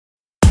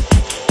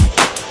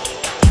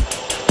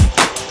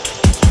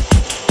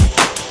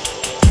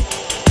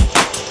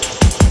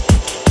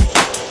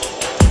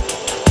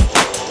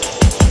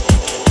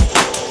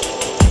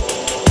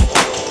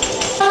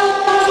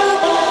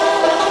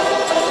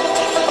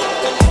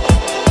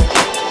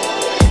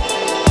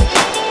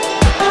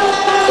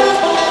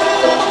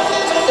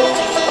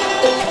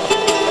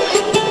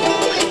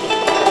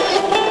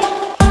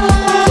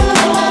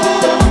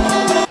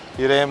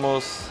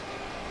Viemos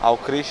ao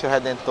Cristo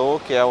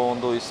Redentor, que é um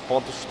dos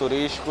pontos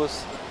turísticos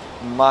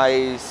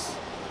mais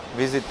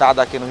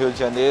visitado aqui no Rio de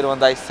Janeiro, uma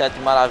das 7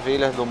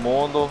 maravilhas do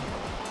mundo.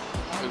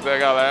 Pois é,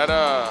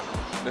 galera,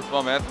 nesse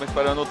momento estamos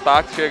esperando o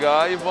táxi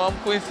chegar e vamos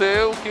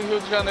conhecer o que o Rio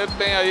de Janeiro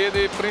tem aí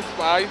de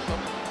principais.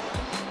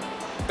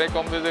 Tem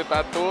como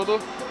visitar tudo.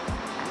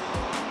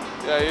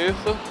 E é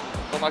isso,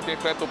 estamos aqui em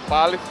frente ao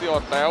Palace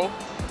Hotel.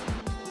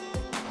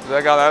 Pois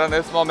é, galera,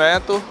 nesse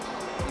momento,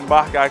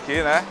 embarcar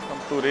aqui, né,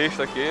 como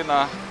turista aqui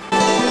na...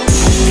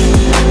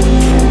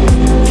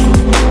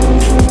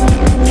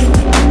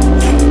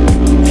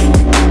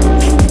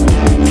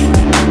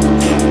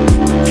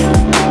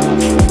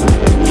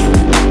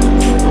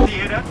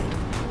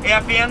 É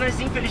apenas,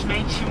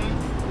 infelizmente,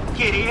 um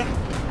querer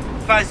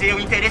fazer o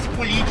interesse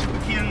político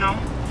que não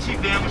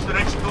tivemos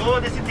durante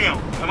todo esse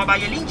tempo. É uma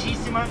baía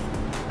lindíssima,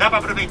 dá para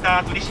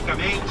aproveitar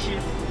turisticamente,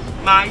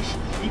 mas,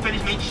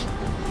 infelizmente,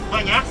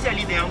 banhar-se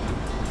ali dentro,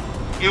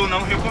 eu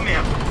não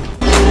recomendo.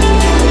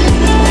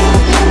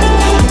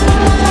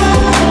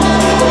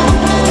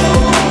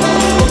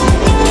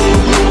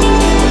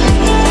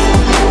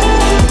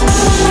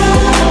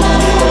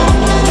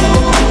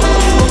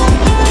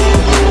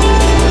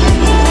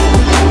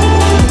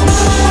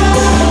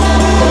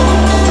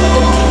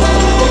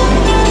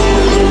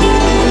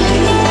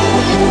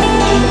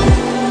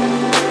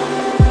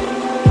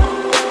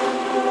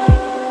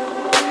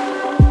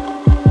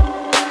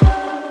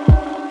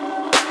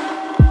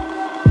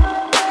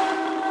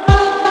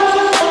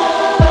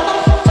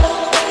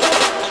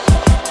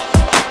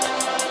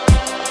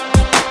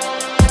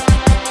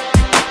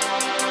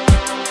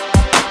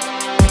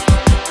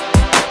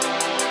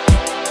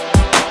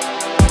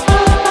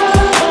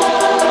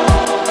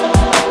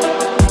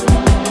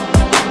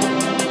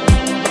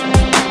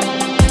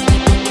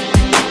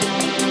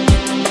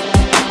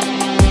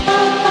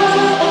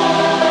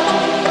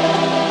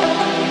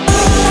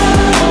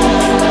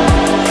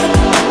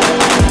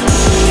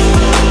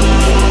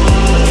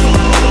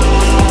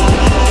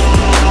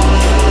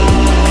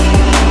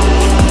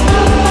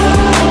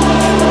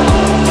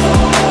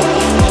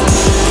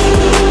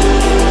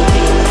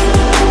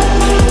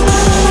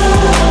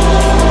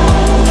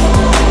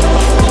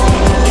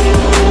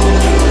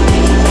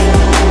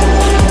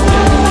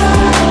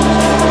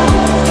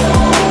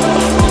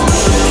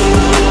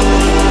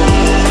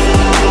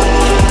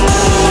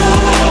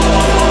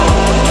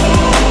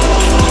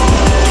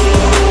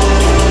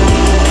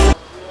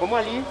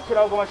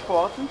 Tirar algumas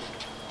fotos,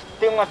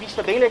 tem uma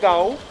vista bem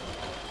legal.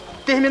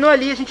 Terminou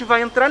ali, a gente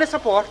vai entrar nessa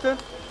porta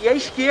e à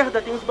esquerda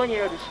tem os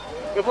banheiros.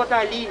 Eu vou estar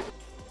ali.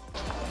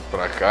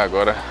 Pra cá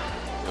agora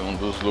é um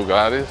dos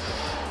lugares.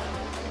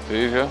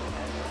 Veja,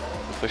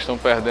 vocês estão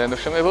perdendo. Eu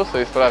chamei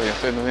vocês para vir,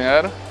 vocês não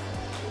vieram?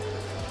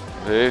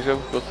 Veja o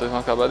que vocês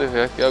vão acabar de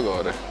ver aqui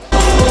agora.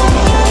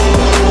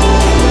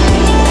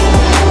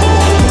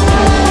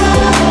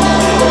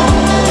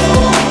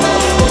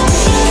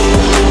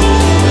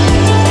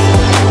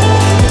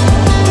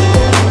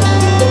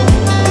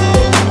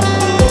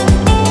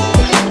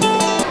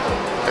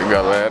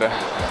 Galera,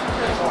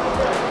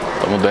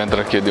 estamos dentro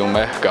aqui de um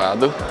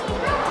mercado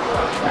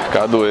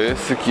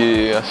esse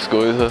que as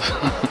coisas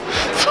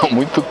são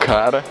muito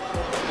caras.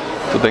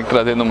 Tu tem que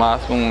trazer no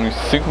máximo uns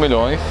 5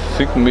 milhões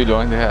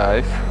de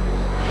reais,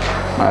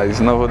 mas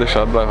não vou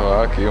deixar de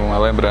levar aqui uma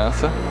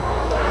lembrança.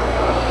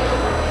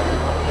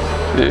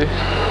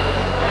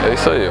 E é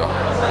isso aí, ó,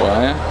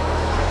 banha,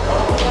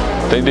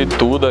 tem de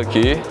tudo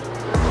aqui.